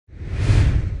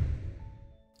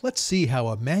Let's see how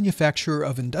a manufacturer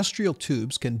of industrial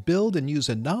tubes can build and use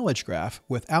a knowledge graph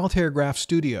with Altair Graph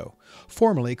Studio,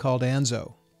 formerly called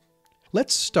Anzo.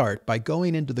 Let's start by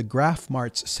going into the Graph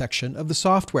Marts section of the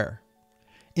software.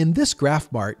 In this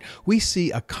Graph Mart, we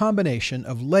see a combination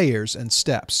of layers and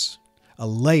steps. A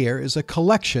layer is a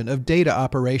collection of data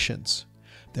operations.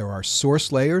 There are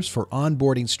source layers for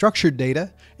onboarding structured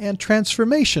data and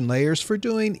transformation layers for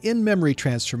doing in-memory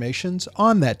transformations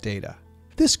on that data.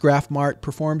 This Graph Mart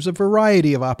performs a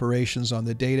variety of operations on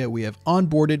the data we have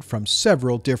onboarded from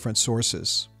several different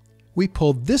sources. We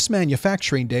pulled this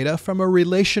manufacturing data from a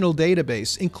relational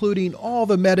database, including all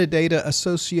the metadata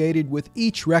associated with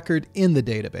each record in the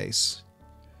database.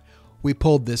 We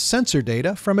pulled this sensor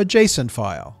data from a JSON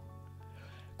file.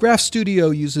 Graph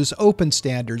Studio uses open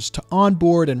standards to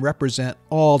onboard and represent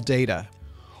all data.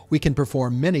 We can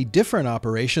perform many different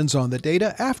operations on the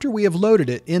data after we have loaded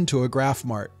it into a Graph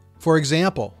Mart. For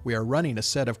example, we are running a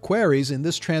set of queries in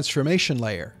this transformation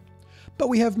layer. But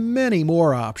we have many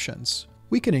more options.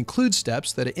 We can include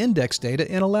steps that index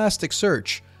data in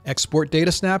Elasticsearch, export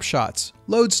data snapshots,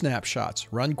 load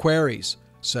snapshots, run queries,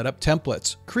 set up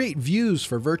templates, create views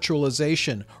for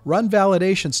virtualization, run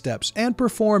validation steps, and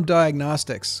perform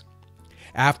diagnostics.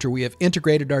 After we have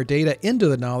integrated our data into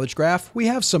the knowledge graph, we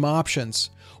have some options.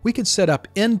 We can set up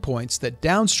endpoints that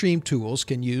downstream tools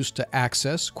can use to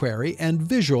access, query, and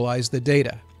visualize the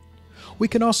data. We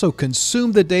can also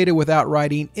consume the data without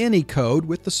writing any code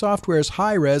with the software's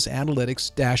high-res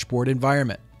analytics dashboard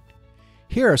environment.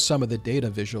 Here are some of the data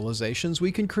visualizations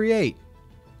we can create.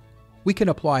 We can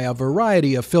apply a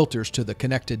variety of filters to the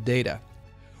connected data.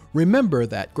 Remember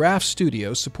that Graph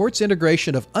Studio supports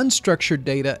integration of unstructured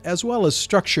data as well as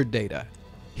structured data.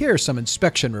 Here are some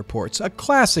inspection reports, a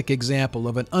classic example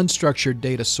of an unstructured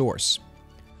data source.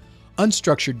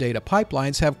 Unstructured data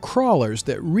pipelines have crawlers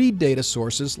that read data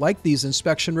sources like these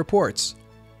inspection reports.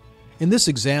 In this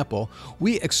example,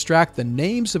 we extract the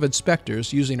names of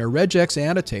inspectors using a regex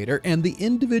annotator and the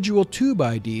individual tube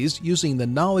IDs using the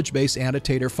knowledge base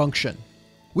annotator function.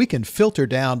 We can filter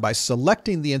down by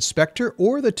selecting the inspector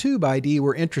or the tube ID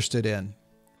we're interested in.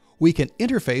 We can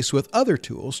interface with other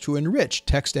tools to enrich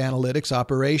text analytics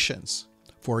operations.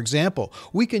 For example,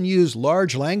 we can use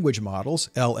large language models,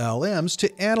 LLMs,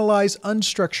 to analyze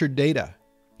unstructured data.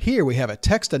 Here we have a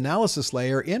text analysis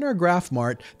layer in our Graph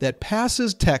Mart that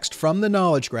passes text from the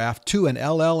knowledge graph to an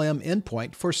LLM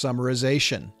endpoint for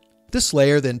summarization. This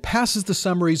layer then passes the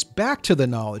summaries back to the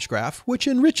knowledge graph, which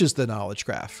enriches the knowledge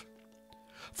graph.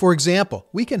 For example,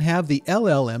 we can have the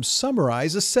LLM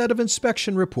summarize a set of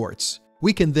inspection reports.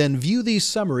 We can then view these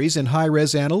summaries in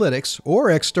high-res analytics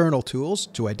or external tools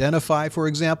to identify, for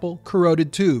example,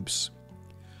 corroded tubes.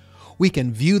 We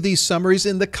can view these summaries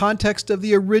in the context of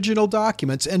the original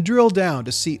documents and drill down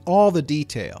to see all the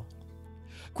detail.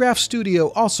 Graph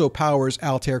Studio also powers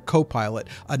Altair Copilot,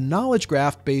 a knowledge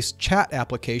graph-based chat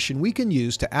application we can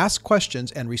use to ask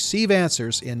questions and receive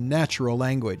answers in natural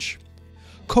language.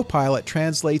 Copilot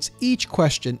translates each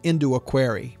question into a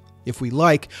query. If we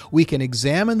like, we can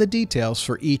examine the details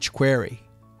for each query.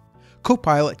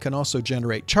 Copilot can also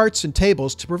generate charts and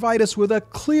tables to provide us with a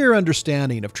clear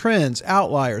understanding of trends,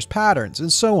 outliers, patterns,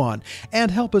 and so on,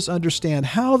 and help us understand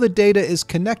how the data is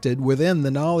connected within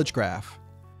the knowledge graph.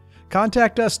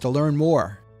 Contact us to learn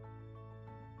more.